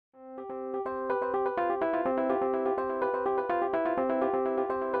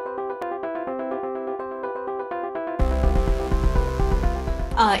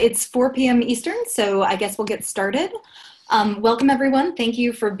It's 4 p.m. Eastern, so I guess we'll get started. Welcome, everyone. Thank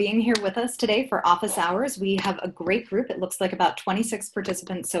you for being here with us today for office hours. We have a great group. It looks like about 26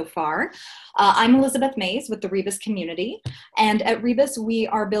 participants so far. I'm Elizabeth Mays with the Rebus community, and at Rebus, we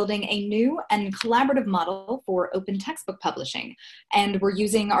are building a new and collaborative model for open textbook publishing, and we're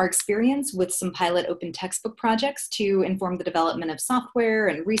using our experience with some pilot open textbook projects to inform the development of software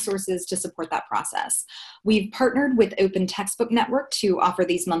and resources to support that process. We've partnered with Open Textbook Network to offer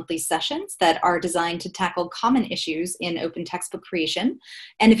these monthly sessions that are designed to tackle common issues in open textbook creation.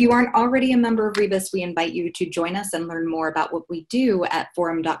 And if you aren't already a member of Rebus, we invite you to join us and learn more about what we do at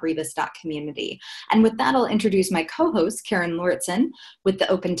forum.rebus.community. And with that, I'll introduce my co-host, Karen Lauritsen, with the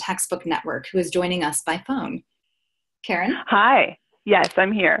Open Textbook Network, who is joining us by phone. Karen? Hi. Yes,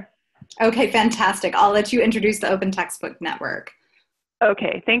 I'm here. Okay, fantastic. I'll let you introduce the Open Textbook Network.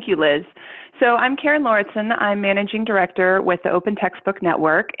 Okay, thank you, Liz. So I'm Karen Lauritsen. I'm Managing Director with the Open Textbook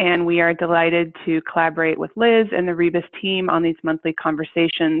Network, and we are delighted to collaborate with Liz and the Rebus team on these monthly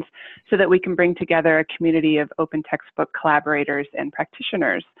conversations so that we can bring together a community of open textbook collaborators and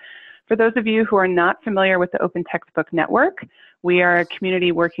practitioners. For those of you who are not familiar with the Open Textbook Network, we are a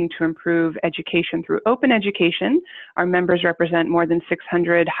community working to improve education through open education. Our members represent more than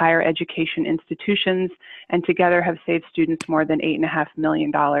 600 higher education institutions, and together have saved students more than $8.5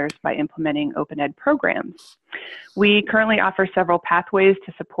 million by implementing open ed programs. We currently offer several pathways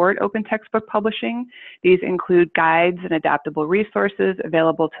to support open textbook publishing. These include guides and adaptable resources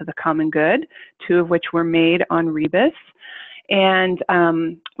available to the common good, 2 of which were made on Rebus. And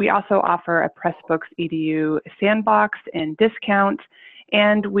we also offer a Pressbooks EDU sandbox and discount.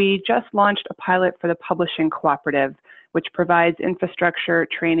 And we just launched a pilot for the Publishing Cooperative, which provides infrastructure,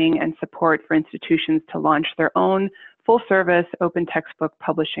 training, and support for institutions to launch their own full-service open textbook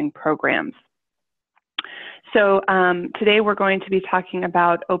publishing programs. So today we're going to be talking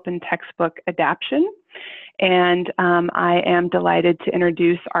about open textbook adaptation. And I am delighted to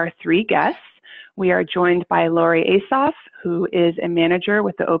introduce our 3 guests. We are joined by Lori Asoff, who is a manager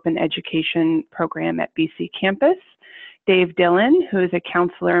with the Open Education Program at BC Campus, Dave Dillon, who is a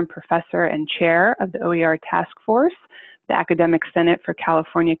counselor and professor and chair of the OER Task Force, the Academic Senate for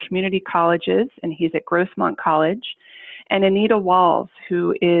California Community Colleges, and he's at Grossmont College, and Anita Walls,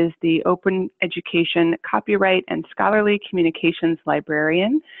 who is the Open Education Copyright and Scholarly Communications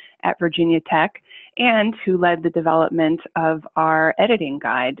Librarian at Virginia Tech, and who led the development of our editing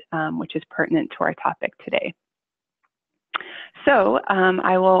guide, which is pertinent to our topic today. So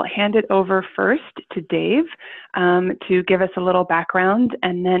I will hand it over first to Dave to give us a little background,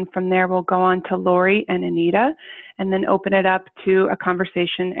 and then from there we'll go on to Lori and Anita, and then open it up to a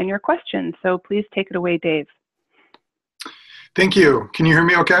conversation and your questions. So please take it away, Dave. Thank you. Can you hear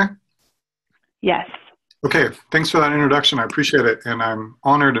me okay? Yes. Okay, thanks for that introduction. I appreciate it, and I'm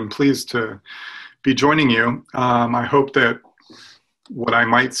honored and pleased to be joining you. I hope that what I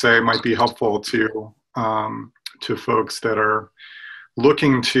might say might be helpful to folks that are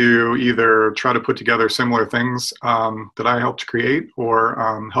looking to either try to put together similar things that I helped create,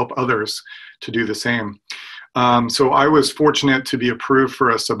 or help others to do the same. So I was fortunate to be approved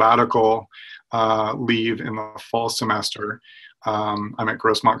for a sabbatical leave in the fall semester. I'm at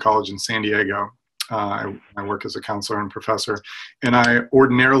Grossmont College in San Diego. I work as a counselor and professor, and I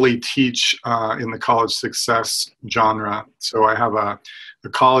ordinarily teach in the college success genre. So I have a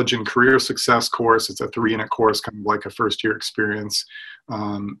college and career success course. It's a 3-unit course, kind of like a first-year experience,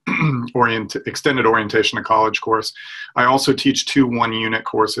 extended orientation to college course. I also teach 2 1-unit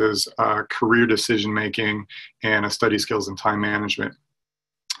courses, career decision-making and a study skills and time management.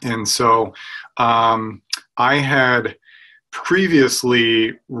 And so I had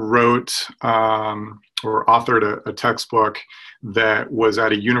previously wrote or authored a textbook that was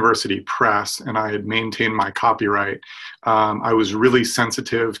at a university press, and I had maintained my copyright. I was really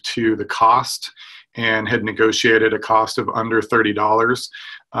sensitive to the cost and had negotiated a cost of under $30,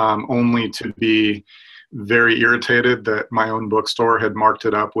 only to be very irritated that my own bookstore had marked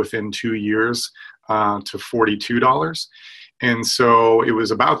it up within 2 years to $42. And so it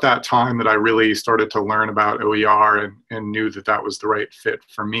was about that time that I really started to learn about OER and knew that that was the right fit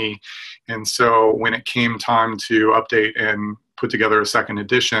for me. And so when it came time to update and put together a second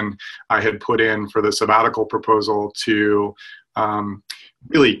edition, I had put in for the sabbatical proposal to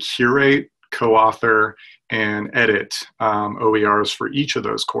really curate, co-author, and edit OERs for each of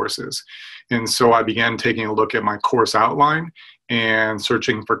those courses. And so I began taking a look at my course outline and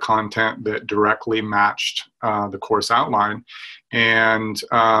searching for content that directly matched the course outline. And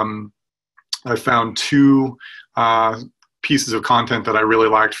I found 2 pieces of content that I really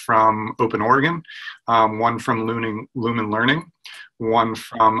liked from Open Oregon, one from Lumen Learning, one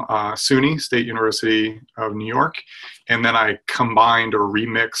from SUNY, State University of New York, and then I combined or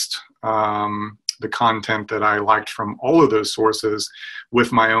remixed the content that I liked from all of those sources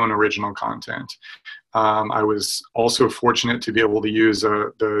with my own original content. I was also fortunate to be able to use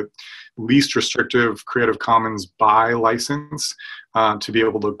the least restrictive Creative Commons BY license to be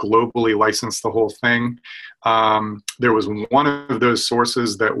able to globally license the whole thing. There was one of those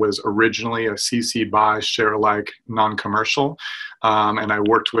sources that was originally a CC BY share alike non-commercial, and I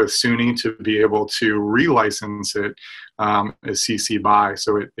worked with SUNY to be able to relicense it as CC BY.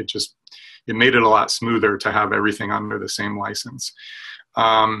 So it made it a lot smoother to have everything under the same license.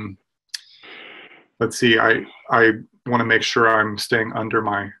 Let's see, I want to make sure I'm staying under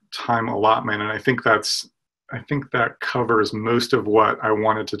my time allotment, and I think that covers most of what I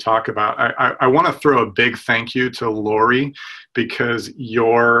wanted to talk about. I want to throw a big thank you to Lori, because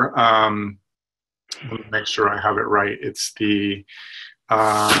your, let me make sure I have it right. It's the,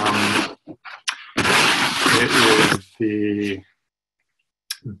 it is the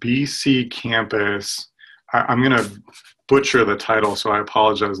BC campus. I'm going to butcher the title, so I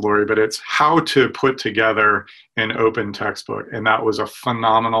apologize, Lori, but it's How to Put Together an Open Textbook. And that was a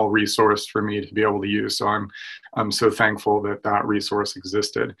phenomenal resource for me to be able to use. So I'm so thankful that that resource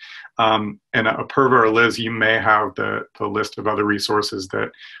existed. And Apurva or Liz, you may have the list of other resources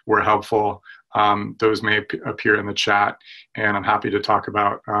that were helpful. Those may appear in the chat, and I'm happy to talk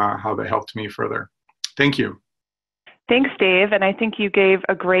about how they helped me further. Thank you. Thanks, Dave. And I think you gave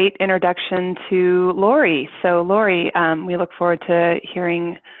a great introduction to Lori. So Lori, we look forward to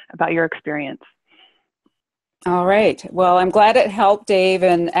hearing about your experience. All right. Well, I'm glad it helped, Dave.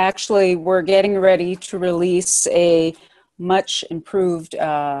 And actually, we're getting ready to release a much improved,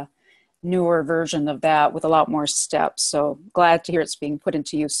 newer version of that with a lot more steps. So glad to hear it's being put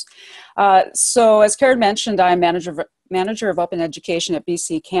into use. So as Karen mentioned, I'm manager of open education at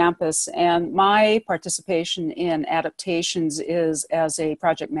BC campus, and my participation in adaptations is as a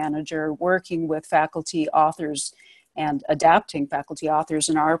project manager working with faculty authors and adapting faculty authors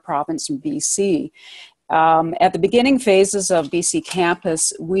in our province in BC. At the beginning phases of BC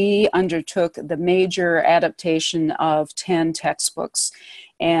campus, we undertook the major adaptation of 10 textbooks.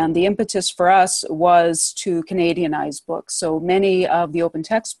 And the impetus for us was to Canadianize books. So many of the open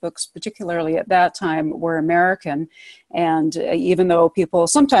textbooks, particularly at that time, were American. And even though people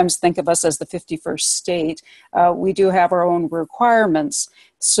sometimes think of us as the 51st state, we do have our own requirements.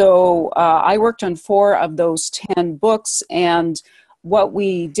 So I worked on 4 of those 10 books. And what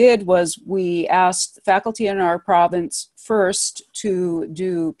we did was we asked faculty in our province first to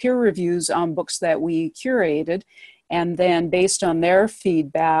do peer reviews on books that we curated, and then based on their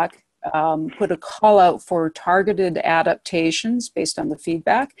feedback, put a call out for targeted adaptations based on the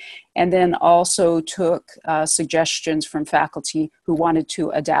feedback, and then also took suggestions from faculty who wanted to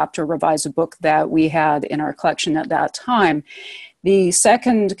adapt or revise a book that we had in our collection at that time. The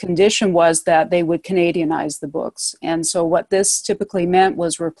second condition was that they would Canadianize the books. And so what this typically meant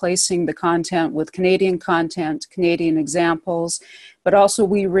was replacing the content with Canadian content, Canadian examples, but also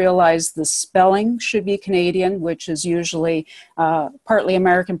we realized the spelling should be Canadian, which is usually partly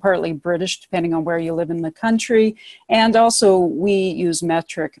American, partly British, depending on where you live in the country. And also we use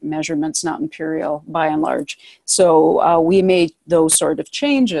metric measurements, not imperial by and large. So we made those sort of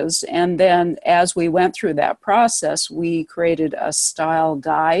changes. And then as we went through that process, we created a style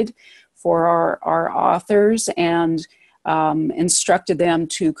guide for our authors and instructed them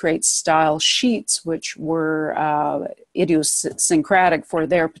to create style sheets, which were idiosyncratic for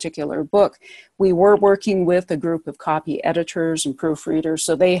their particular book. We were working with a group of copy editors and proofreaders,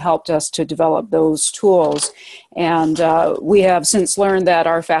 so they helped us to develop those tools. And we have since learned that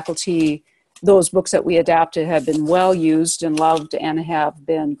our faculty, those books that we adapted have been well used and loved and have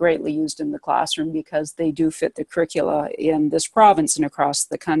been greatly used in the classroom because they do fit the curricula in this province and across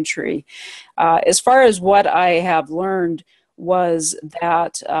the country. As far as what I have learned was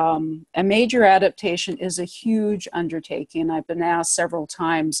that a major adaptation is a huge undertaking. I've been asked several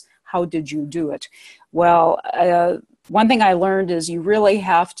times, how did you do it? Well, one thing I learned is you really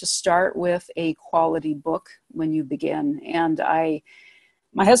have to start with a quality book when you begin. And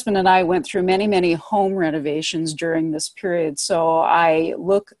my husband and I went through many, many home renovations during this period. So I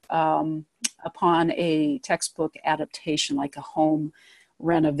look upon a textbook adaptation like a home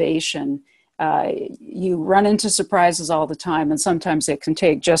renovation. You run into surprises all the time, and sometimes it can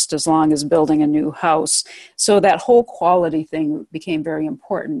take just as long as building a new house. So that whole quality thing became very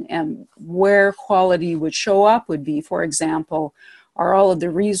important. And where quality would show up would be, for example, are all of the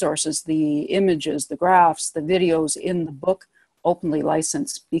resources, the images, the graphs, the videos in the book openly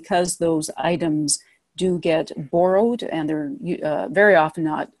licensed, because those items do get borrowed, and they're very often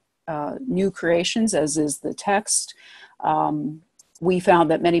not new creations, as is the text. We found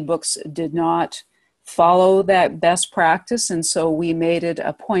that many books did not follow that best practice, and so we made it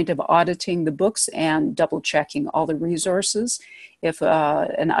a point of auditing the books and double checking all the resources. If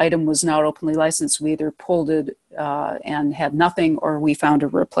an item was not openly licensed, we either pulled it and had nothing, or we found a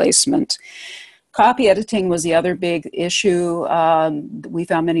replacement. Copy editing was the other big issue. We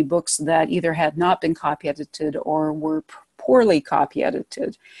found many books that either had not been copy edited or were poorly copy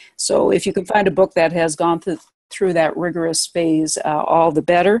edited. So if you can find a book that has gone through that rigorous phase, all the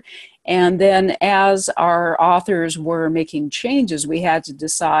better. And then as our authors were making changes, we had to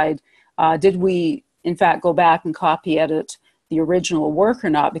decide, did we in fact go back and copy edit the original work or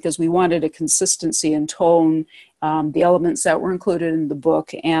not, because we wanted a consistency in tone, the elements that were included in the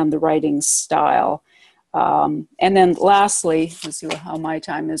book, and the writing style. And then lastly, let's see how my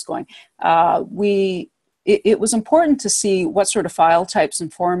time is going. It was important to see what sort of file types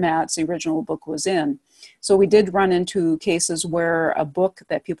and formats the original book was in. So we did run into cases where a book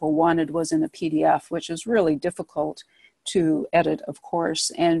that people wanted was in a PDF, which is really difficult to edit, of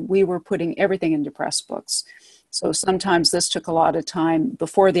course, and we were putting everything into Pressbooks. So sometimes this took a lot of time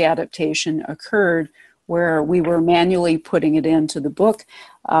before the adaptation occurred, where we were manually putting it into the book.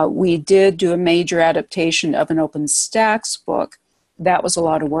 We did do a major adaptation of an OpenStax book. That was a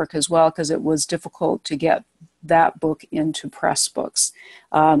lot of work as well, because it was difficult to get that book into Pressbooks.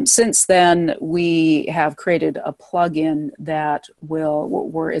 Since then, we have created a plugin that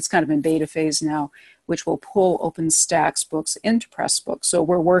it's kind of in beta phase now, which will pull OpenStax books into Pressbooks. So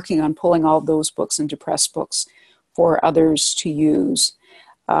we're working on pulling all those books into Pressbooks for others to use.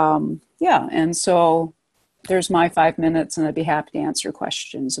 And so there's my 5 minutes, and I'd be happy to answer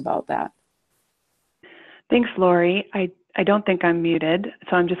questions about that. Thanks, Lori. I don't think I'm muted,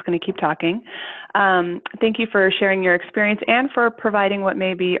 so I'm just going to keep talking. Thank you for sharing your experience and for providing what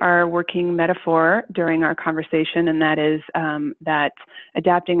may be our working metaphor during our conversation, and that is that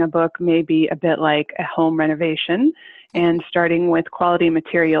adapting a book may be a bit like a home renovation, and starting with quality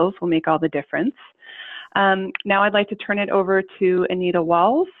materials will make all the difference. Now I'd like to turn it over to Anita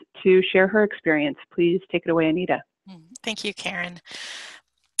Walls to share her experience. Please take it away, Anita. Thank you, Karen.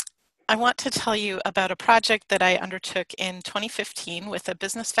 I want to tell you about a project that I undertook in 2015 with a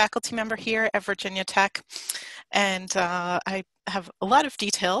business faculty member here at Virginia Tech. And I have a lot of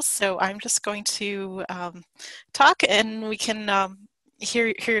details, so I'm just going to talk, and we can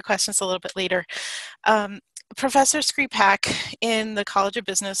hear your questions a little bit later. Professor Skripak in the College of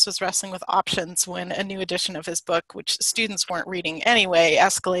Business was wrestling with options when a new edition of his book, which students weren't reading anyway,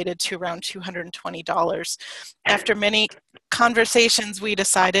 escalated to around $220. After many conversations, we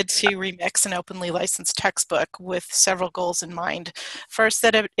decided to remix an openly licensed textbook with several goals in mind. First,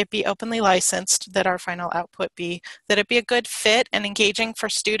 that it be openly licensed, that our final output be, that it be a good fit and engaging for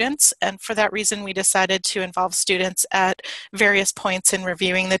students, and for that reason we decided to involve students at various points in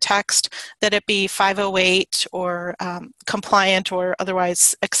reviewing the text, that it be 508 or compliant or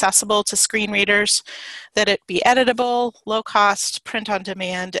otherwise accessible to screen readers, that it be editable, low cost, print on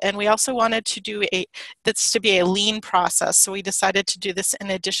demand, and we also wanted to do this to be a lean process, so we decided to do this in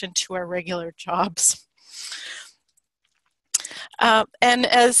addition to our regular jobs. And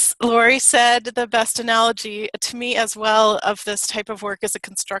as Lori said, the best analogy to me as well of this type of work is a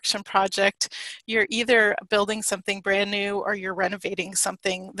construction project. You're either building something brand new or you're renovating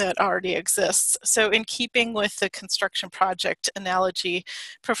something that already exists. So in keeping with the construction project analogy,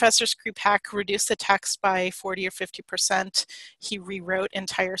 Professor Skripak reduced the text by 40 or 50%. He rewrote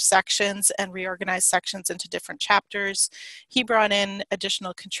entire sections and reorganized sections into different chapters. He brought in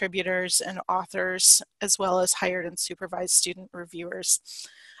additional contributors and authors, as well as hired and supervised student reviewers.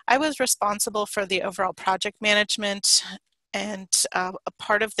 I was responsible for the overall project management, and a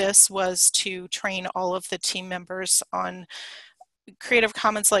part of this was to train all of the team members on Creative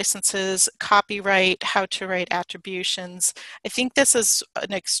Commons licenses, copyright, how to write attributions. I think this is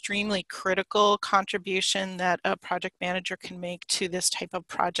an extremely critical contribution that a project manager can make to this type of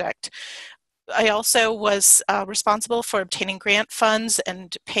project. I also was responsible for obtaining grant funds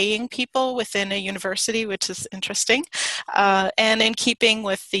and paying people within a university, which is interesting. And in keeping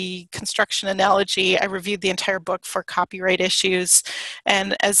with the construction analogy, I reviewed the entire book for copyright issues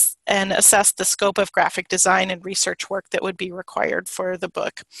and assessed the scope of graphic design and research work that would be required for the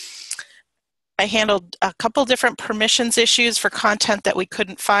book. I handled a couple different permissions issues for content that we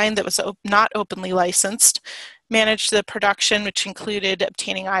couldn't find that was not openly licensed, managed the production, which included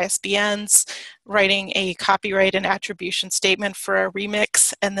obtaining ISBNs, writing a copyright and attribution statement for a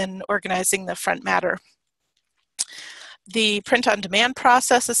remix, and then organizing the front matter. The print-on-demand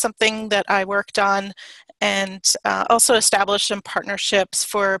process is something that I worked on, and also established some partnerships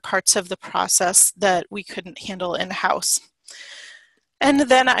for parts of the process that we couldn't handle in-house. And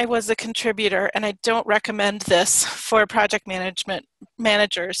then I was a contributor, and I don't recommend this for project management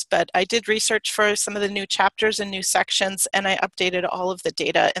managers, but I did research for some of the new chapters and new sections, and I updated all of the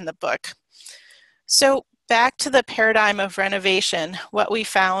data in the book. So back to the paradigm of renovation, what we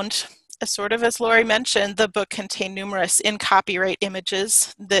found, sort of as Lori mentioned, the book contained numerous in-copyright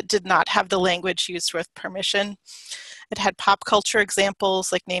images that did not have the language used with permission. It had pop culture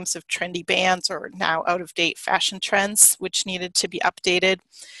examples like names of trendy bands or now out-of-date fashion trends, which needed to be updated.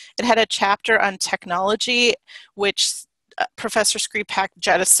 It had a chapter on technology, which Professor Skripak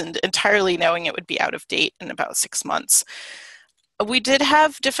jettisoned entirely, knowing it would be out of date in about 6 months. We did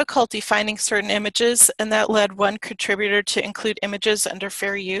have difficulty finding certain images, and that led one contributor to include images under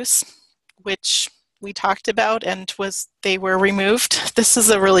fair use, which we talked about, and they were removed. This is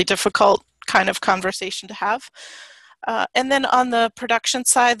a really difficult kind of conversation to have. And then on the production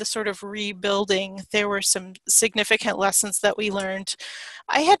side, the sort of rebuilding, there were some significant lessons that we learned.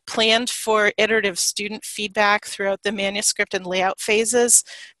 I had planned for iterative student feedback throughout the manuscript and layout phases,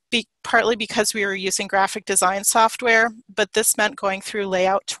 partly because we were using graphic design software, but this meant going through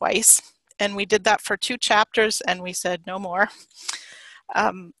layout twice. And we did that for 2 chapters, and we said no more.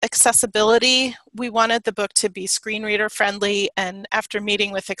 Accessibility, we wanted the book to be screen reader friendly, and after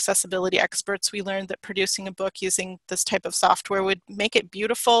meeting with accessibility experts, we learned that producing a book using this type of software would make it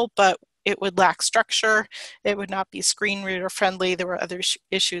beautiful, but it would lack structure. It would not be screen reader friendly. There were other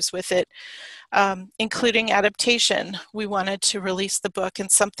issues with it, including adaptation. We wanted to release the book in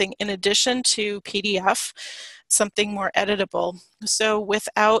something in addition to PDF, something more editable. So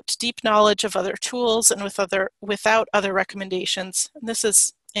without deep knowledge of other tools and without other recommendations, and this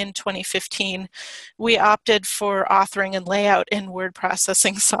is in 2015, we opted for authoring and layout in word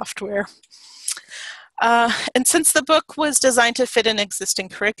processing software. And since the book was designed to fit an existing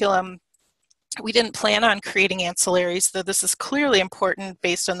curriculum, we didn't plan on creating ancillaries, though this is clearly important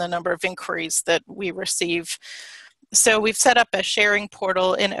based on the number of inquiries that we receive. So we've set up a sharing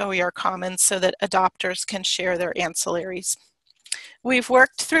portal in OER Commons so that adopters can share their ancillaries. We've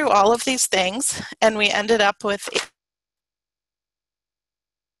worked through all of these things, and we ended up with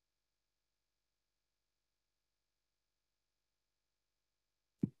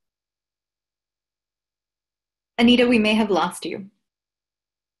Anita, we may have lost you.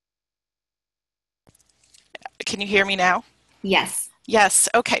 Can you hear me now? Yes. Yes,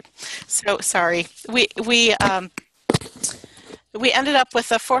 okay. So sorry. We ended up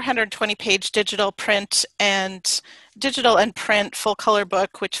with a 420-page digital and print full color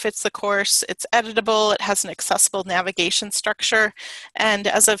book, which fits the course. It's editable, it has an accessible navigation structure, and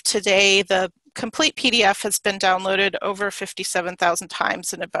as of today, the complete PDF has been downloaded over 57,000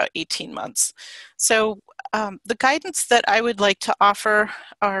 times in about 18 months. So the guidance that I would like to offer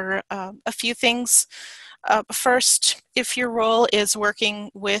are a few things. First, if your role is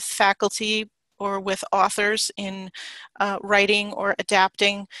working with faculty or with authors in writing or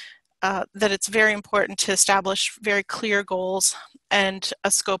adapting, that it's very important to establish very clear goals and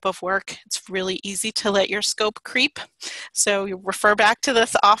a scope of work. It's really easy to let your scope creep. So you refer back to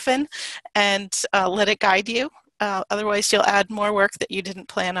this often and let it guide you. Otherwise, you'll add more work that you didn't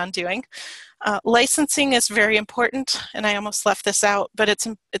plan on doing. Licensing is very important, and I almost left this out, but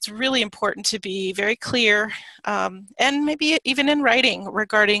it's really important to be very clear, and maybe even in writing,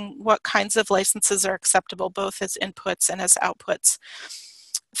 regarding what kinds of licenses are acceptable, both as inputs and as outputs.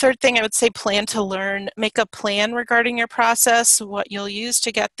 Third thing, I would say plan to learn. Make a plan regarding your process, what you'll use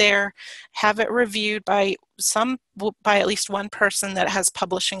to get there. Have it reviewed by at least one person that has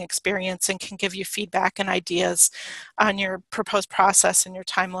publishing experience and can give you feedback and ideas on your proposed process and your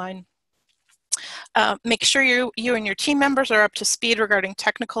timeline. Make sure you and your team members are up to speed regarding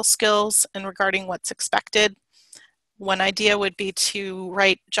technical skills and regarding what's expected. One idea would be to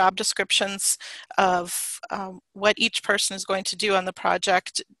write job descriptions of what each person is going to do on the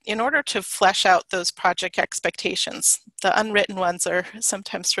project in order to flesh out those project expectations. The unwritten ones are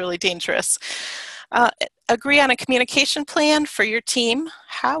sometimes really dangerous. Agree on a communication plan for your team.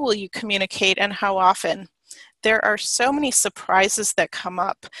 How will you communicate and how often? There are so many surprises that come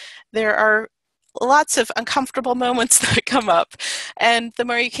up. There are lots of uncomfortable moments that come up, and the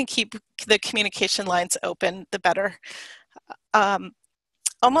more you can keep the communication lines open, the better.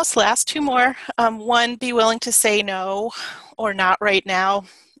 Almost last, 2 more. One, be willing to say no or not right now.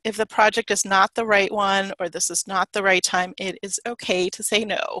 If the project is not the right one or this is not the right time, it is okay to say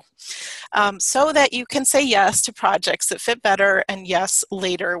no, so that you can say yes to projects that fit better and yes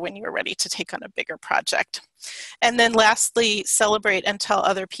later when you're ready to take on a bigger project. And then lastly, celebrate and tell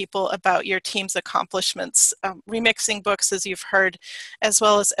other people about your team's accomplishments. Remixing books, as you've heard, as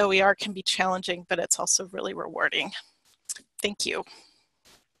well as OER can be challenging, but it's also really rewarding. Thank you.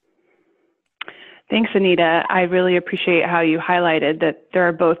 Thanks, Anita. I really appreciate how you highlighted that there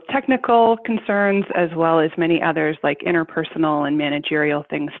are both technical concerns as well as many others like interpersonal and managerial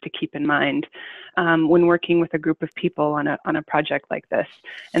things to keep in mind when working with a group of people on a project like this,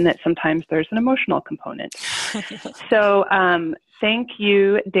 and that sometimes there's an emotional component. So thank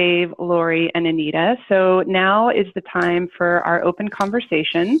you, Dave, Lori, and Anita. So now is the time for our open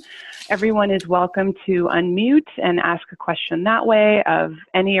conversation. Everyone is welcome to unmute and ask a question that way of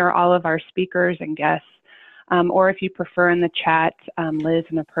any or all of our speakers and guests. Or if you prefer in the chat, Liz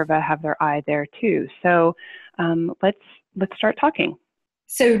and Apurva have their eye there too. So let's start talking.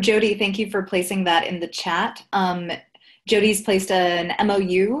 So Jody, thank you for placing that in the chat. Jody's placed an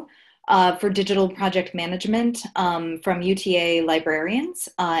MOU for digital project management from UTA librarians,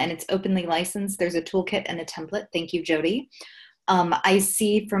 and it's openly licensed. There's a toolkit and a template. Thank you, Jody. I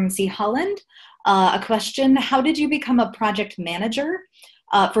see from C. Holland a question: how did you become a project manager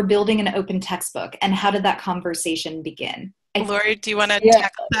for building an open textbook, and how did that conversation begin? Lori, do you want to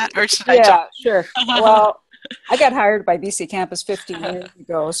tackle that, or should I jump? Yeah, sure. Well, I got hired by BC Campus 15 years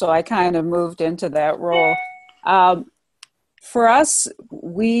ago, so I kind of moved into that role. For us,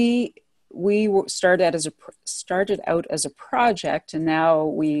 we started out as a project, and now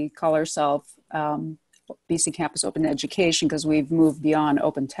we call ourselves BC Campus Open Education because we've moved beyond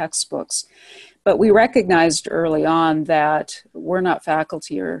open textbooks. But we recognized early on that we're not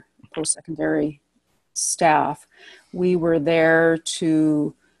faculty or post-secondary staff. We were there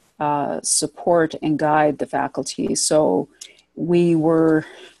to support and guide the faculty. So we were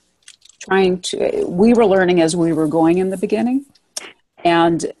learning as we were going in the beginning.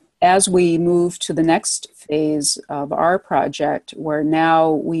 And as we move to the next phase of our project, where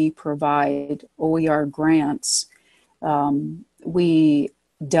now we provide OER grants, we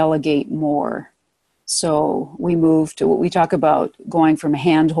delegate more. So we move to what we talk about going from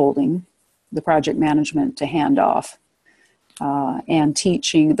hand-holding the project management to handoff, and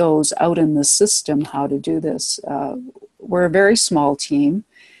teaching those out in the system how to do this. We're a very small team.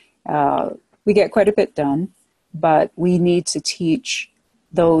 We get quite a bit done, but we need to teach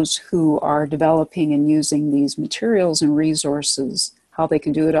those who are developing and using these materials and resources how they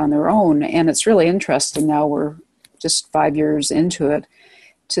can do it on their own. And it's really interesting now, we're just 5 years into it,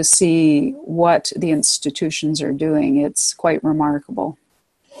 to see what the institutions are doing. It's quite remarkable.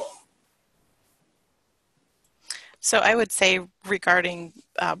 So I would say regarding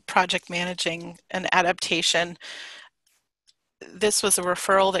project managing an adaptation, this was a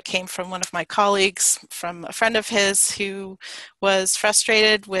referral that came from one of my colleagues, from a friend of his who was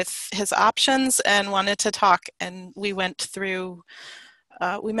frustrated with his options and wanted to talk. And we went through,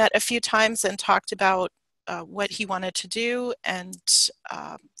 we met a few times and talked about what he wanted to do, and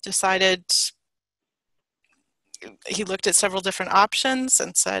decided, he looked at several different options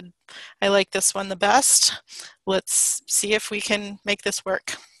and said, I like this one the best. Let's see if we can make this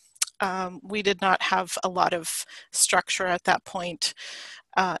work. We did not have a lot of structure at that point.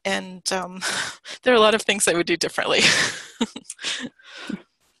 And there are a lot of things I would do differently.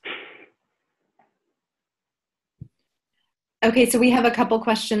 Okay, so we have a couple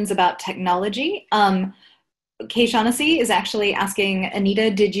questions about technology. Kay Shaughnessy is actually asking,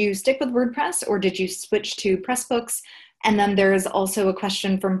 Anita, did you stick with WordPress or did you switch to Pressbooks? And then there's also a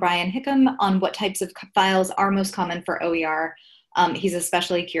question from Brian Hickam on what types of files are most common for OER. He's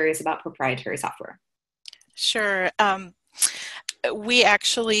especially curious about proprietary software. Sure. We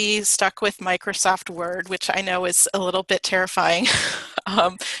actually stuck with Microsoft Word, which I know is a little bit terrifying.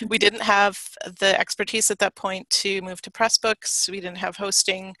 We didn't have the expertise at that point to move to Pressbooks. We didn't have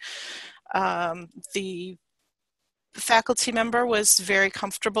hosting. The faculty member was very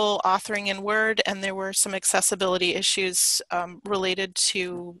comfortable authoring in Word, and there were some accessibility issues related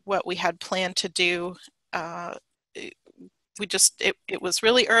to what we had planned to do. It was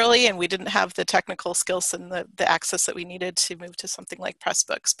really early, and we didn't have the technical skills and the access that we needed to move to something like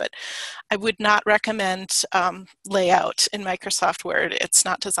Pressbooks. But I would not recommend layout in Microsoft Word. It's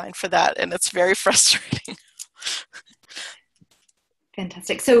not designed for that, and it's very frustrating.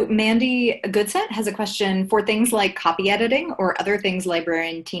 Fantastic. So Mandy Goodset has a question: for things like copy editing or other things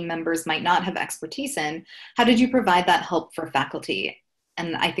librarian team members might not have expertise in, how did you provide that help for faculty?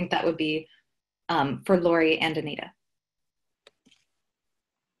 And I think that would be for Lori and Anita.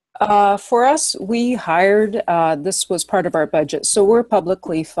 For us, we hired, this was part of our budget. So we're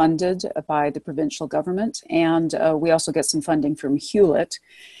publicly funded by the provincial government, and we also get some funding from Hewlett.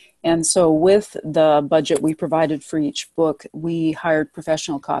 And so with the budget we provided for each book, we hired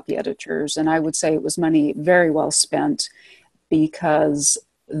professional copy editors. And I would say it was money very well spent because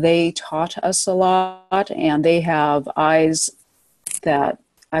they taught us a lot and they have eyes that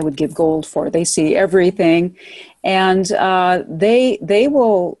I would give gold for. They see everything, and they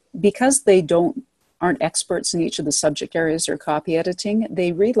will, because they aren't experts in each of the subject areas or copy editing.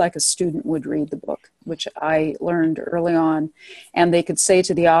 They read like a student would read the book, which I learned early on, and they could say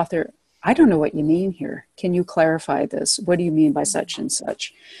to the author, "I don't know what you mean here. Can you clarify this? What do you mean by such and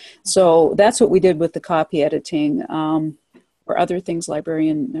such?" So that's what we did with the copy editing. Or other things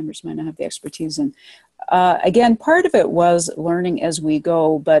librarian members might not have the expertise in. Again, part of it was learning as we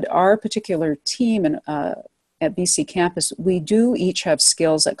go, but our particular team at BC campus, we do each have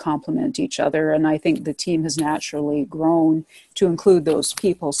skills that complement each other, and I think the team has naturally grown to include those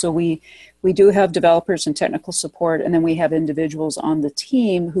people. So we do have developers and technical support, and then we have individuals on the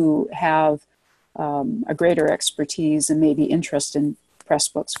team who have a greater expertise and maybe interest in press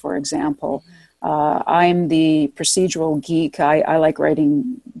books, for example. I'm the procedural geek. I like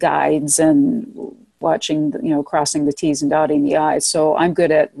writing guides and watching, crossing the T's and dotting the I's. So I'm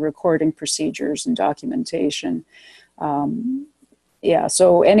good at recording procedures and documentation.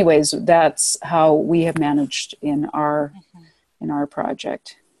 So anyways, that's how we have managed in our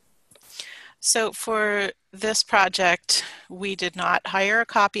project. So for this project, we did not hire a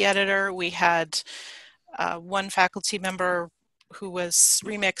copy editor. We had one faculty member who was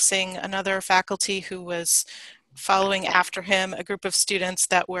remixing, another faculty who was following after him, a group of students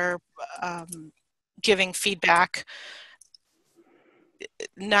that were giving feedback.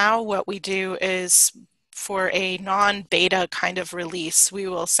 Now what we do is, for a non-beta kind of release, we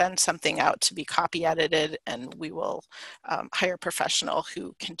will send something out to be copy edited, and we will hire a professional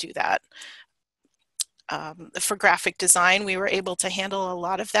who can do that. For graphic design, we were able to handle a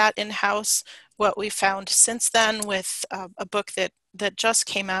lot of that in-house. What we found since then with a book that just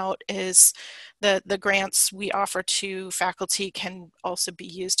came out is the grants we offer to faculty can also be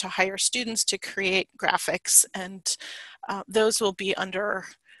used to hire students to create graphics, and those will be under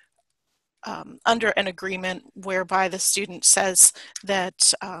an agreement whereby the student says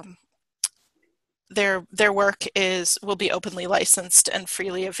that their work will be openly licensed and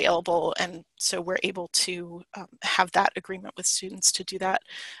freely available, and so we're able to have that agreement with students to do that.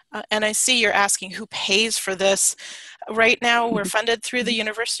 And I see you're asking who pays for this. Right now we're funded through the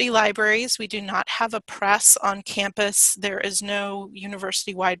university libraries. We do not have a press on campus. There is no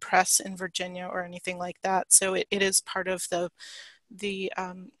university-wide press in Virginia or anything like that, so it is part of the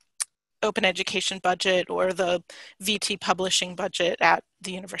open education budget or the VT publishing budget at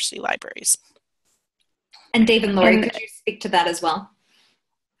the university libraries. And Dave and Lori, could you speak to that as well?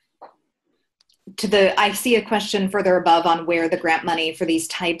 I see a question further above on where the grant money for these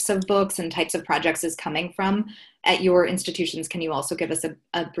types of books and types of projects is coming from at your institutions. Can you also give us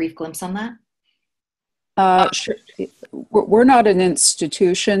a brief glimpse on that? Sure. We're not an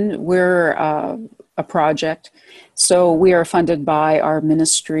institution. We're a project. So we are funded by our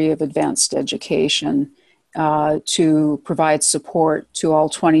Ministry of Advanced Education to provide support to all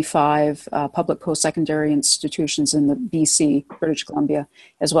 25 public post-secondary institutions in the BC, British Columbia,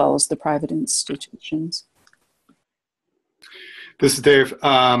 as well as the private institutions. This is Dave.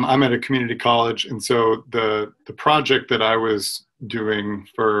 I'm at a community college, and so the project that I was doing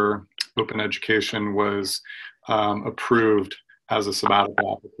for open education was approved as a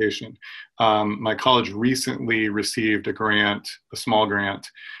sabbatical application. My college recently received a small grant,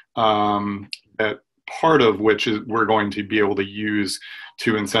 that part of which is we're going to be able to use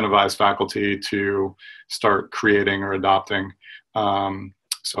to incentivize faculty to start creating or adopting. So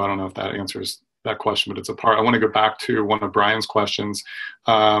I don't know if that answers that question, but it's a part. I want to go back to one of Brian's questions.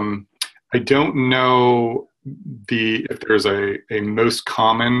 I don't know if there's a most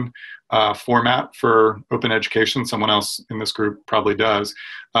common format for open education. Someone else in this group probably does.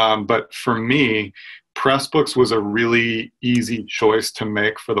 But for me, Pressbooks was a really easy choice to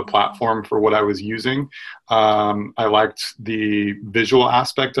make for the platform for what I was using. I liked the visual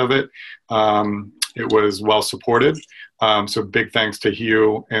aspect of it. It was well supported. So big thanks to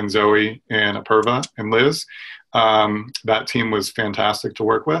Hugh and Zoe and Apurva and Liz. That team was fantastic to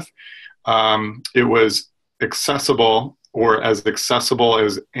work with. It was accessible, or as accessible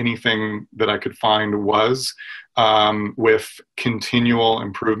as anything that I could find was, with continual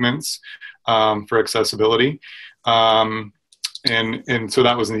improvements for accessibility. and so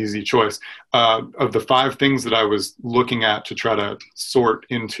that was an easy choice. Of the 5 things that I was looking at to try to sort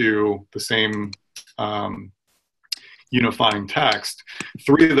into the same unifying text,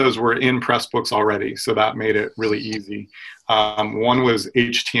 3 of those were in Pressbooks already, so that made it really easy. One was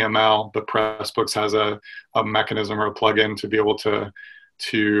HTML, but Pressbooks has a mechanism or a plugin to be able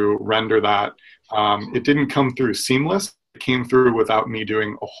to render that. It didn't come through seamless. It came through without me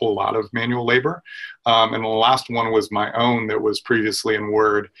doing a whole lot of manual labor. And the last one was my own that was previously in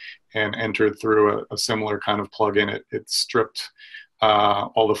Word and entered through a similar kind of plugin. It stripped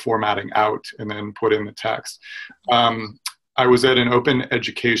all the formatting out and then put in the text. I was at an open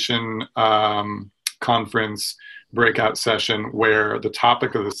education conference breakout session where the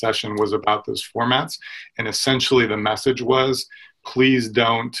topic of the session was about those formats. And essentially the message was, please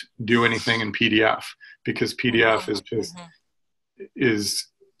don't do anything in PDF, because PDF is just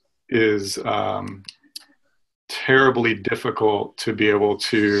is terribly difficult to be able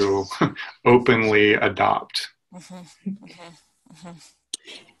to openly adopt.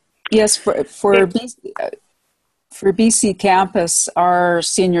 Yes, for BC Campus, our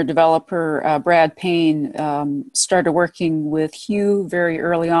senior developer, Brad Payne, started working with Hugh very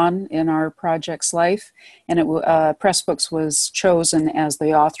early on in our project's life, and Pressbooks was chosen as the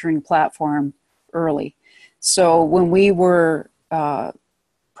authoring platform early. So when we were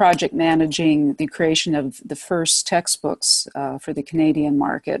project managing the creation of the first textbooks for the Canadian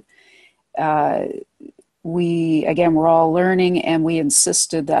market, we're all learning, and we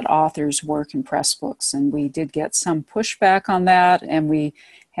insisted that authors work in Pressbooks, and we did get some pushback on that. And we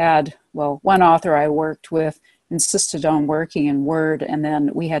had, one author I worked with insisted on working in Word, and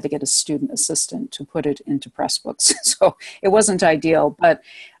then we had to get a student assistant to put it into Pressbooks. So it wasn't ideal, but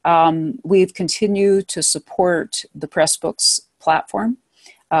we've continued to support the Pressbooks platform.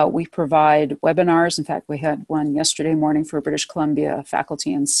 We provide webinars. In fact, we had one yesterday morning for British Columbia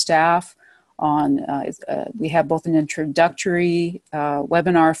faculty and staff. We have both an introductory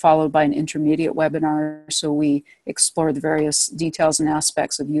webinar followed by an intermediate webinar. So we explore the various details and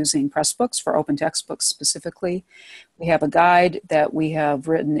aspects of using Pressbooks for open textbooks specifically. We have a guide that we have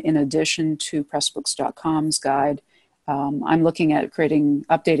written in addition to Pressbooks.com's guide. I'm looking at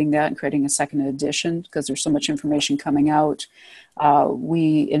updating that and creating a second edition because there's so much information coming out.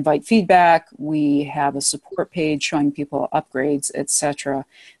 We invite feedback. We have a support page showing people upgrades, etc.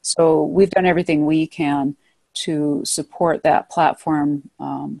 So we've done everything we can to support that platform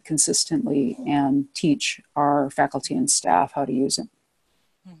consistently and teach our faculty and staff how to use it.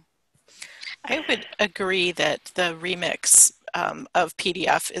 I would agree that the remix of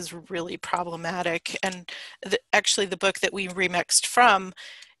PDF is really problematic, and actually the book that we remixed from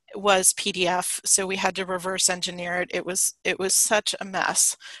was PDF, so we had to reverse engineer it. It was such a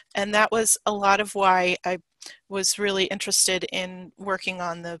mess, and that was a lot of why I was really interested in working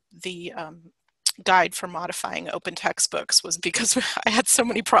on the guide for modifying open textbooks, was because I had so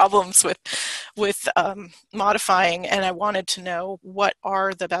many problems with modifying, and I wanted to know what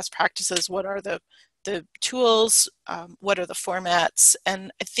are the best practices, what are the tools, what are the formats.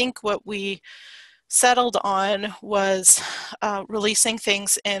 And I think what we settled on was releasing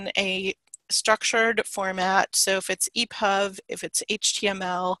things in a structured format. So if it's EPUB, if it's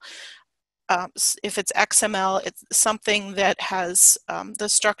HTML, if it's XML, it's something that has the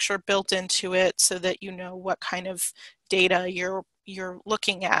structure built into it so that you know what kind of data you're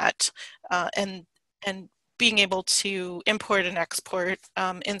looking at, and being able to import and export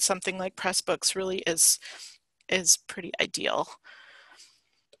in something like Pressbooks really is pretty ideal.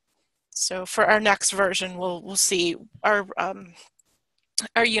 So for our next version, we'll see. Our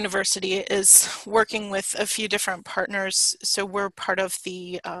university is working with a few different partners. So we're part of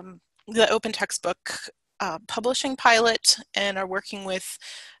the open textbook publishing pilot, and are working with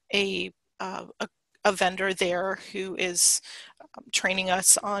a vendor there who is training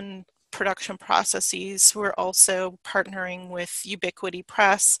us on production processes. We're also partnering with Ubiquity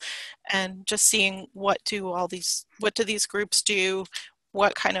Press and just seeing what do these groups do,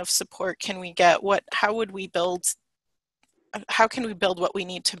 what kind of support can we get, how can we build what we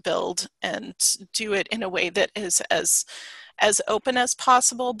need to build, and do it in a way that is as open as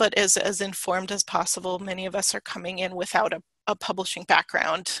possible, but as informed as possible. Many of us are coming in without a publishing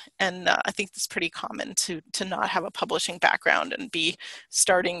background, and I think it's pretty common to not have a publishing background and be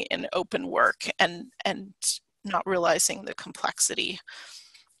starting in open work and not realizing the complexity.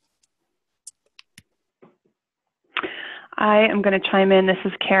 I am going to chime in. This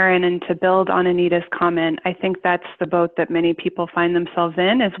is Karen, and to build on Anita's comment, I think that's the boat that many people find themselves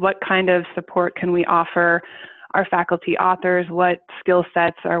in, is what kind of support can we offer our faculty authors, what skill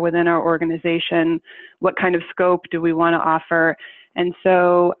sets are within our organization, what kind of scope do we want to offer? And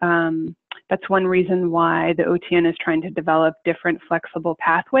so that's one reason why the OTN is trying to develop different flexible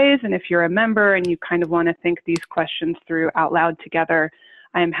pathways. And if you're a member and you kind of want to think these questions through out loud together,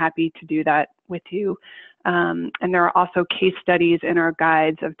 I am happy to do that with you. And there are also case studies in our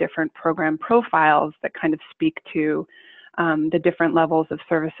guides of different program profiles that kind of speak to the different levels of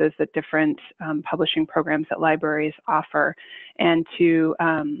services that different publishing programs at libraries offer. And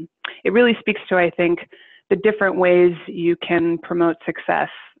it really speaks to, I think, the different ways you can promote success,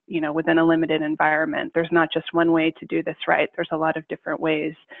 within a limited environment. There's not just one way to do this right. There's a lot of different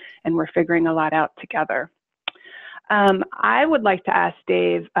ways, and we're figuring a lot out together. I would like to ask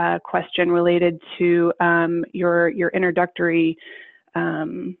Dave a question related to your introductory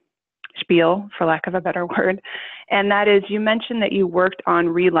spiel, for lack of a better word, and that is, you mentioned that you worked on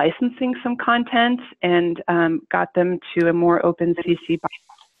relicensing some content and got them to a more open CC.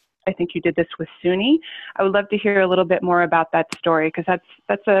 I think you did this with SUNY. I would love to hear a little bit more about that story, because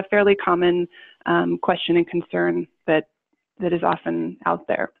that's a fairly common question and concern that is often out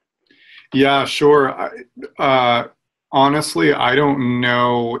there. Yeah, sure. Honestly, I don't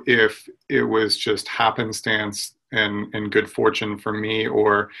know if it was just happenstance and good fortune for me,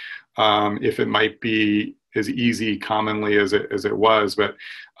 or if it might be as easy commonly as it was. But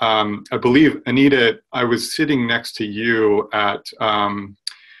I believe, Anita, I was sitting next to you at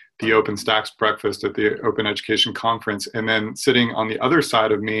the OpenStax breakfast at the Open Education Conference, and then sitting on the other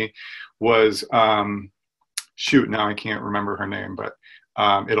side of me was, shoot, now I can't remember her name, but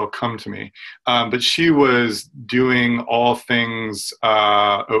it'll come to me. But she was doing all things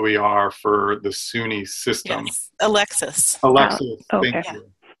OER for the SUNY system. Yes, Alexis. Alexis, okay. Thank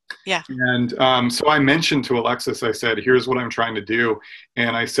you. Yeah. And so I mentioned to Alexis, I said, here's what I'm trying to do.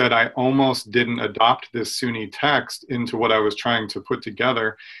 And I said, I almost didn't adopt this SUNY text into what I was trying to put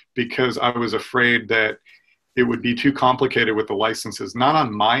together, because I was afraid that it would be too complicated with the licenses, not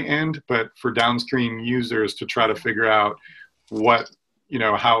on my end, but for downstream users to try to figure out what,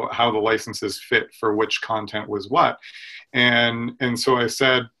 how the licenses fit for which content was what. And so I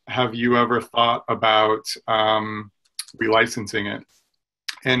said, have you ever thought about relicensing it?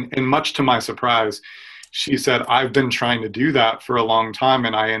 And much to my surprise, she said, I've been trying to do that for a long time,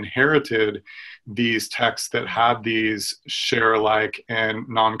 and I inherited these texts that had these share-alike and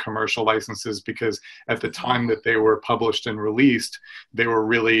non-commercial licenses, because at the time that they were published and released, they were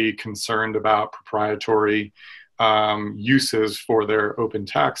really concerned about proprietary uses for their open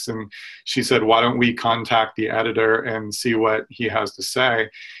text. And she said, why don't we contact the editor and see what he has to say?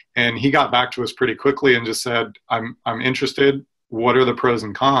 And he got back to us pretty quickly and just said, I'm interested. What are the pros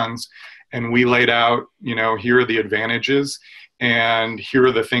and cons? And we laid out, here are the advantages, and here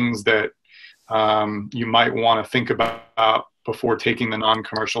are the things that you might want to think about before taking the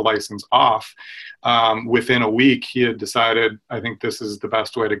non-commercial license off. Within a week, he had decided, I think this is the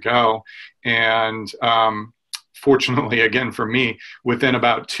best way to go. And fortunately, again, for me, within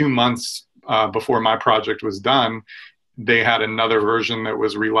about 2 months before my project was done, they had another version that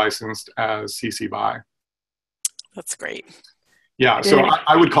was relicensed as CC BY. That's great. Yeah, so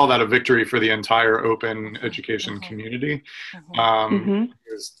I would call that a victory for the entire open education community. It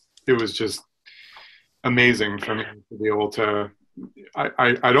was just amazing for me to be able to,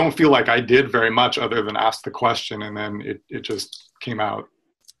 I don't feel like I did very much other than ask the question, and then it just came out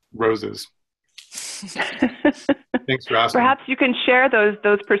roses. Thanks for asking. Perhaps you can share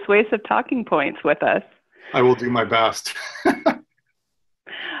those persuasive talking points with us. I will do my best.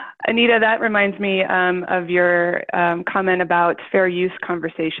 Anita, that reminds me of your comment about fair use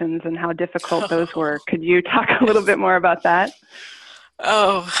conversations and how difficult those were. Could you talk a little bit more about that?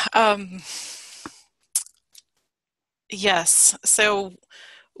 Yes. So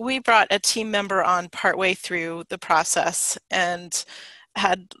we brought a team member on partway through the process and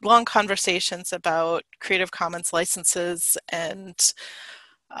had long conversations about Creative Commons licenses, and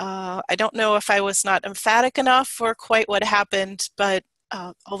I don't know if I was not emphatic enough or quite what happened, but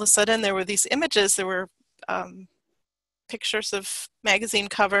all of a sudden there were these images. There were pictures of magazine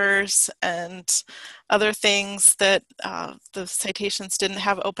covers and other things that the citations didn't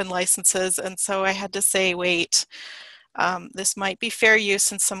have open licenses, and so I had to say, wait, this might be fair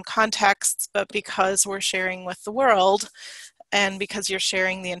use in some contexts, but because we're sharing with the world, and because you're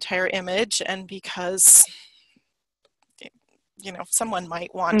sharing the entire image, and because someone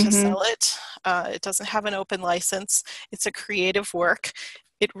might want to sell it, it doesn't have an open license, it's a creative work,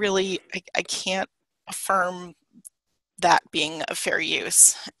 it really, I can't affirm that being a fair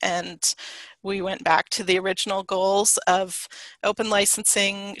use. And we went back to the original goals of open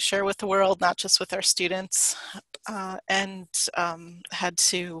licensing, share with the world, not just with our students, and had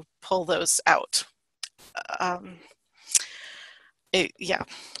to pull those out. yeah.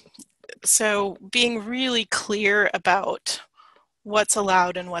 So being really clear about what's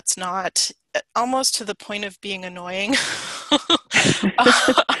allowed and what's not, almost to the point of being annoying,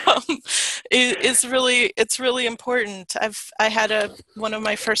 it's really important. I had one of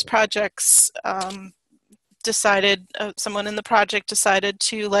my first projects someone in the project decided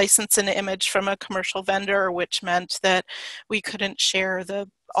to license an image from a commercial vendor, which meant that we couldn't share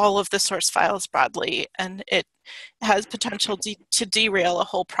all of the source files broadly, and it has potential to derail a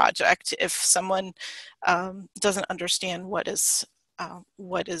whole project if someone doesn't understand what is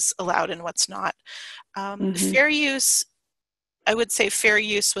allowed and what's not. Fair use, I would say fair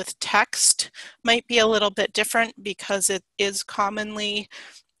use with text might be a little bit different because it is commonly,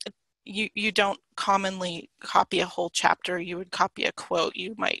 you don't commonly copy a whole chapter. You would copy a quote.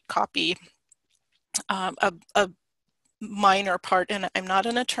 You might copy a minor part, and I'm not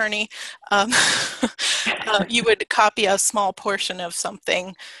an attorney. You would copy a small portion of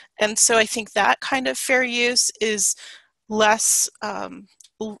something. And so I think that kind of fair use is less,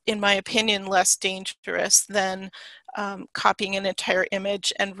 in my opinion, less dangerous than copying an entire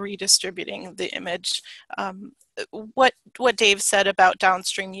image and redistributing the image. What Dave said about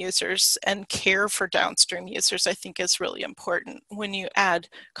downstream users and care for downstream users, I think is really important. When you add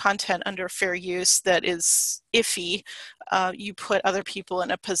content under fair use that is iffy, you put other people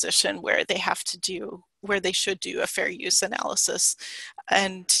in a position where they should do a fair use analysis.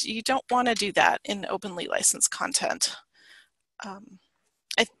 And you don't want to do that in openly licensed content.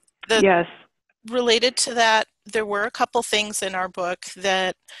 Yes. Related to that, there were a couple things in our book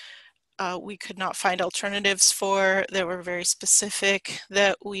that we could not find alternatives for, that were very specific,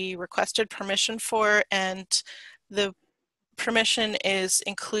 that we requested permission for, and the permission is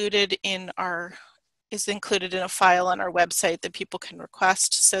included in a file on our website that people can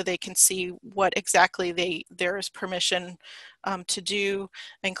request, so they can see what exactly there is permission to do.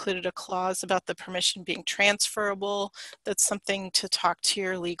 I included a clause about the permission being transferable. That's something to talk to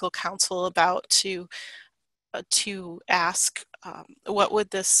your legal counsel about, to ask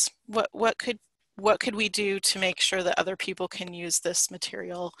what could we do to make sure that other people can use this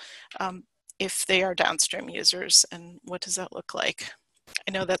material if they are downstream users, and what does that look like?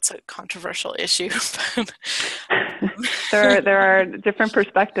 I know that's a controversial issue. There are different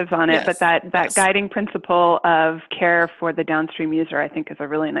perspectives on it, yes, but that guiding principle of care for the downstream user, I think, is a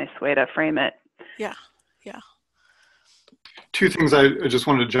really nice way to frame it. Yeah. Two things I just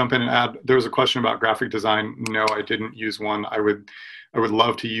wanted to jump in and add. There was a question about graphic design. No, I didn't use one. I would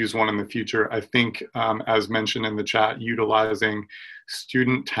love to use one in the future. I think, as mentioned in the chat, utilizing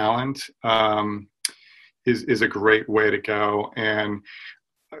student talent is a great way to go. And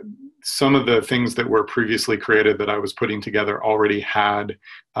some of the things that were previously created that I was putting together already had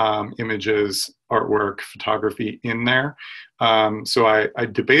images, artwork, photography in there. So I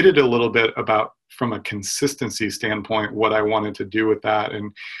debated a little bit about, from a consistency standpoint, what I wanted to do with that,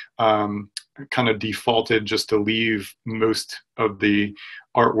 and kind of defaulted just to leave most of the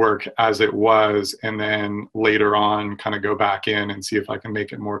artwork as it was, and then later on kind of go back in and see if I can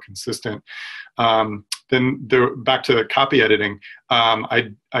make it more consistent. Then back to copy editing,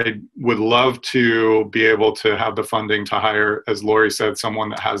 I would love to be able to have the funding to hire, as Lori said, someone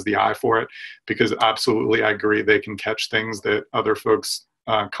that has the eye for it, because absolutely I agree they can catch things that other folks,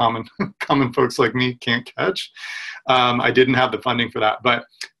 common folks like me, can't catch. I didn't have the funding for that, but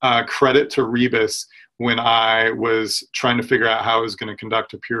credit to Rebus. When I was trying to figure out how I was going to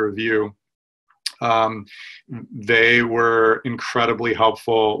conduct a peer review, they were incredibly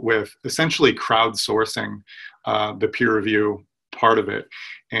helpful with essentially crowdsourcing the peer review part of it.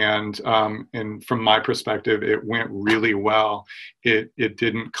 And from my perspective, it went really well. It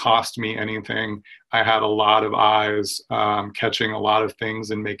didn't cost me anything. I had a lot of eyes catching a lot of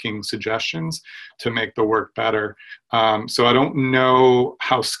things and making suggestions to make the work better. So I don't know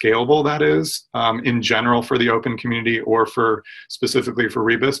how scalable that is in general for the open community or specifically for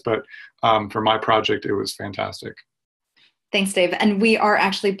Rebus, but for my project, it was fantastic. Thanks, Dave. And we are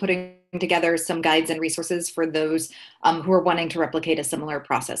actually putting together some guides and resources for those who are wanting to replicate a similar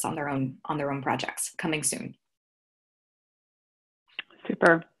process on their own projects, coming soon.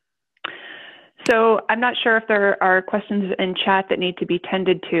 Super. So I'm not sure if there are questions in chat that need to be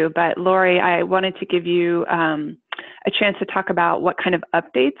tended to, but Lori, I wanted to give you a chance to talk about what kind of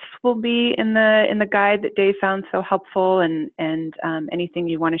updates will be in the guide that Dave found so helpful, and anything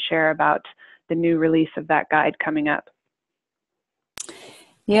you want to share about the new release of that guide coming up.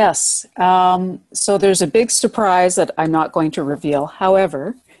 Yes, so there's a big surprise that I'm not going to reveal.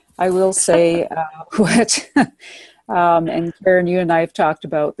 However, I will say And Karen, you and I have talked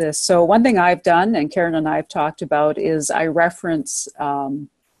about this. So one thing I've done, and Karen and I have talked about, is I reference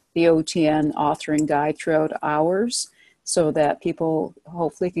the OTN authoring guide throughout ours so that people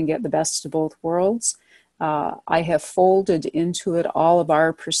hopefully can get the best of both worlds. I have folded into it all of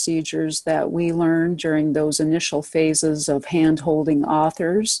our procedures that we learned during those initial phases of hand-holding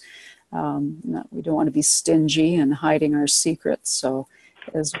authors. We don't want to be stingy and hiding our secrets. So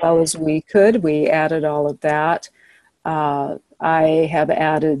as well as we could, we added all of that. I have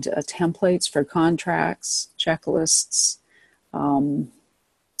added templates for contracts, checklists,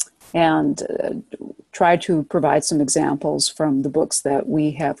 and try to provide some examples from the books that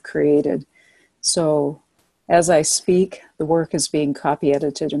we have created. So as I speak, the work is being copy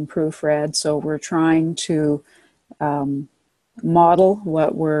edited and proofread. So we're trying to model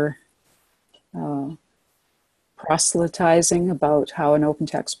what we're proselytizing about how an open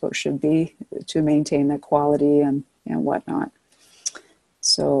textbook should be to maintain that quality and whatnot.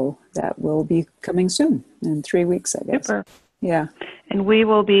 So that will be coming soon, in 3 weeks, I guess. Super. Yeah. And we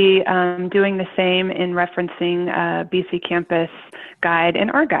will be doing the same in referencing BC Campus guide and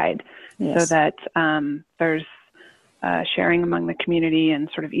our guide, Yes. so that there's sharing among the community and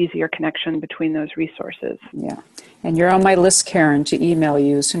sort of easier connection between those resources. Yeah. And you're on my list, Karen, to email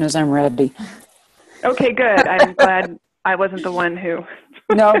you as soon as I'm ready. Okay, good. I'm glad I wasn't the one who.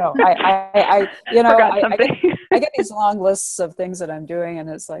 No. I forgot something. I get these long lists of things that I'm doing, and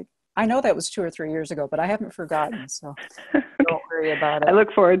it's like, I know that was 2 or 3 years ago, but I haven't forgotten, so don't worry about it. I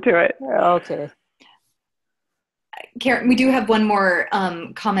look forward to it. Okay. Karen, we do have one more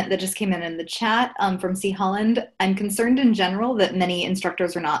comment that just came in the chat from C. Holland. I'm concerned in general that many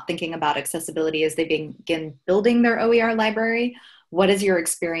instructors are not thinking about accessibility as they begin building their OER library. What has your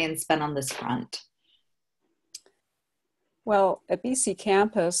experience been on this front? Well, at BC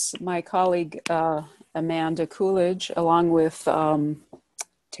Campus, my colleague Amanda Coolidge, along with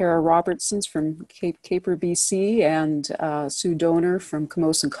Tara Robertsons from Caper, BC, and Sue Donor from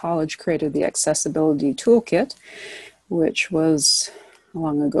Camosun College created the Accessibility Toolkit, which was, how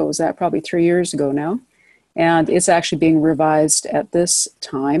long ago was that? Probably 3 years ago now. And it's actually being revised at this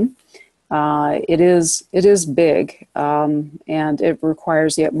time. It is big, and it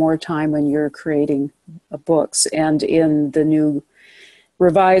requires yet more time when you're creating books. And in the new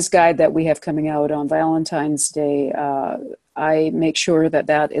revised guide that we have coming out on Valentine's Day, I make sure that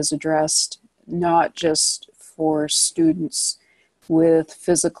that is addressed not just for students with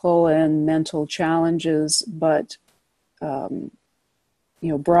physical and mental challenges, but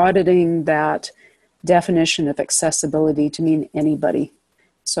broadening that definition of accessibility to mean anybody.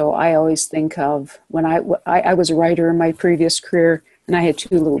 So I always think of when I was a writer in my previous career, and I had 2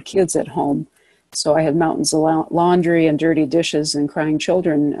 little kids at home. So I had mountains of laundry and dirty dishes and crying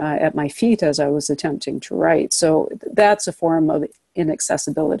children at my feet as I was attempting to write. So that's a form of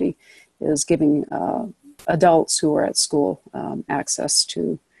inaccessibility, is giving adults who are at school access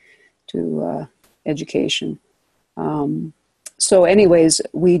to education. So anyways,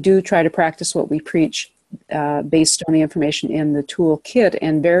 we do try to practice what we preach based on the information in the toolkit,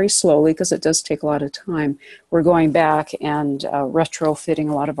 and very slowly, because it does take a lot of time, we're going back and retrofitting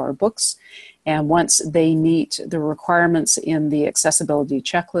a lot of our books. And once they meet the requirements in the accessibility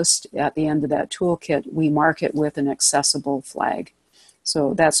checklist at the end of that toolkit, we mark it with an accessible flag.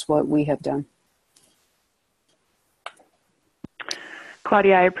 So that's what we have done.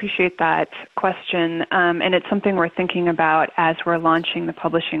 Claudia, I appreciate that question. And it's something we're thinking about as we're launching the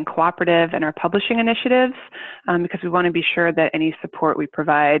Publishing Cooperative and our publishing initiatives, because we want to be sure that any support we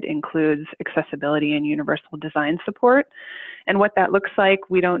provide includes accessibility and universal design support. And what that looks like,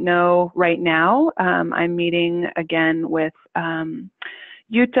 we don't know right now. I'm meeting again with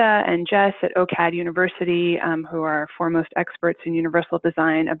Yuta and Jess at OCAD University, who are foremost experts in universal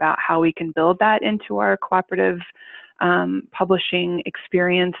design, about how we can build that into our cooperative publishing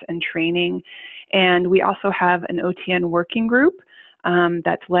experience and training. And we also have an OTN working group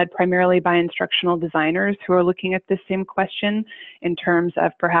that's led primarily by instructional designers who are looking at this same question in terms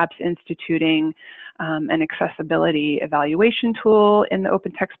of perhaps instituting an accessibility evaluation tool in the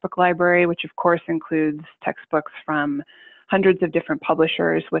open textbook library, which of course includes textbooks from hundreds of different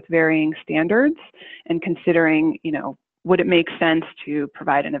publishers with varying standards, and considering, would it make sense to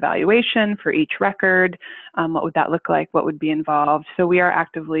provide an evaluation for each record? What would that look like? What would be involved? So we are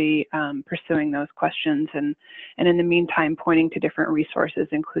actively pursuing those questions, and in the meantime, pointing to different resources,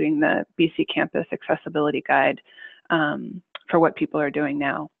 including the BC Campus Accessibility Guide, for what people are doing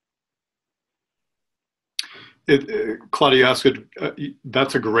now. Claudia asked,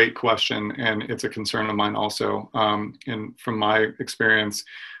 that's a great question, and it's a concern of mine also. And from my experience,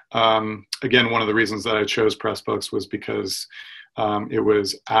 again, one of the reasons that I chose Pressbooks was because it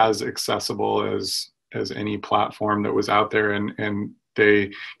was as accessible as any platform that was out there, and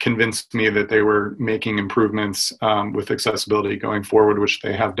they convinced me that they were making improvements with accessibility going forward, which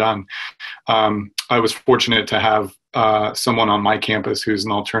they have done. I was fortunate to have someone on my campus who's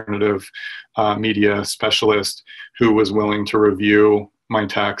an alternative media specialist who was willing to review my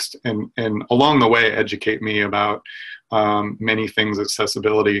text and along the way educate me about many things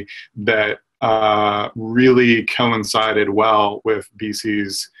accessibility that really coincided well with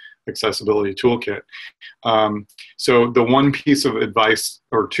BC's accessibility toolkit. So the one piece of advice,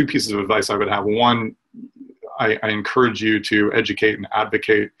 or two pieces of advice I would have: one, I encourage you to educate and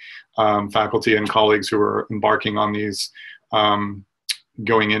advocate faculty and colleagues who are embarking on these,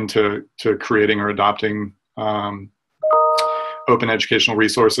 going into creating or adopting open educational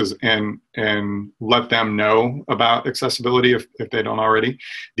resources, and let them know about accessibility if they don't already.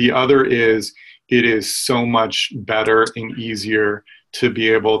 The other is, it is so much better and easier to be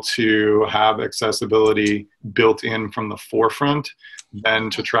able to have accessibility built in from the forefront than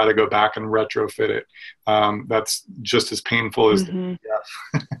to try to go back and retrofit it. That's just as painful as the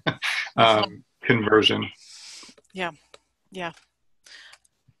PDF conversion. Yeah, yeah.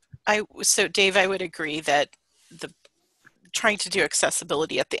 So Dave, I would agree that trying to do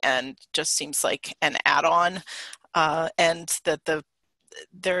accessibility at the end just seems like an add-on, and that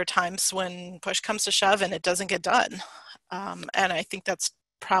there are times when push comes to shove and it doesn't get done. And I think that's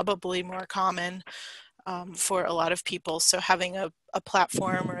probably more common for a lot of people. So having a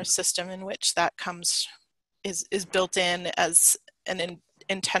platform or a system in which that is built in as an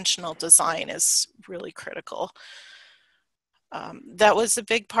intentional design is really critical. That was a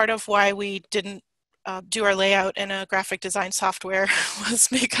big part of why we didn't do our layout in a graphic design software, was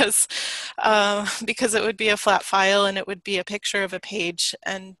because it would be a flat file and it would be a picture of a page,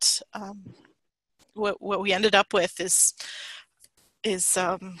 and what we ended up with is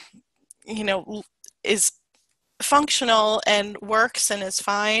functional and works and is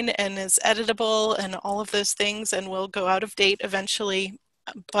fine and is editable and all of those things and will go out of date eventually,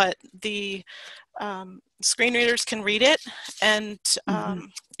 but the screen readers can read it, and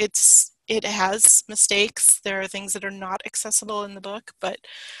it has mistakes. There are things that are not accessible in the book, but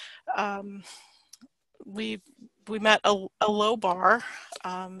we met a low bar,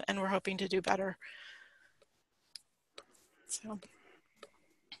 and we're hoping to do better. So.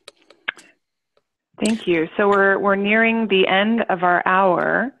 Thank you. So we're nearing the end of our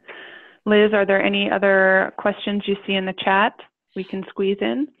hour. Liz, are there any other questions you see in the chat we can squeeze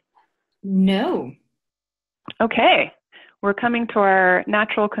in? No. Okay. We're coming to our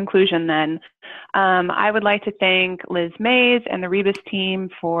natural conclusion then. I would like to thank Liz Mays and the Rebus team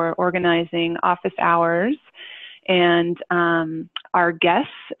for organizing office hours. And our guests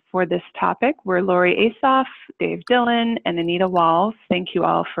for this topic were Lori Asoff, Dave Dillon, and Anita Walls. Thank you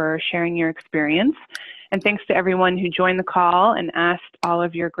all for sharing your experience. And thanks to everyone who joined the call and asked all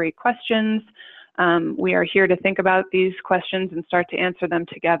of your great questions. We are here to think about these questions and start to answer them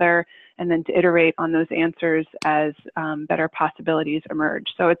together, and then to iterate on those answers as better possibilities emerge.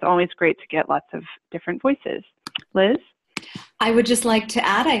 So it's always great to get lots of different voices. Liz? I would just like to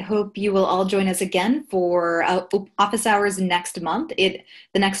add, I hope you will all join us again for office hours next month. The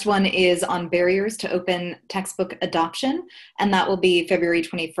next one is on barriers to open textbook adoption, and that will be February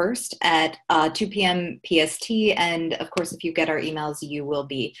 21st at 2 p.m. PST. And of course, if you get our emails, you will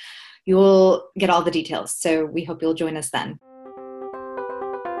get all the details. So we hope you'll join us then.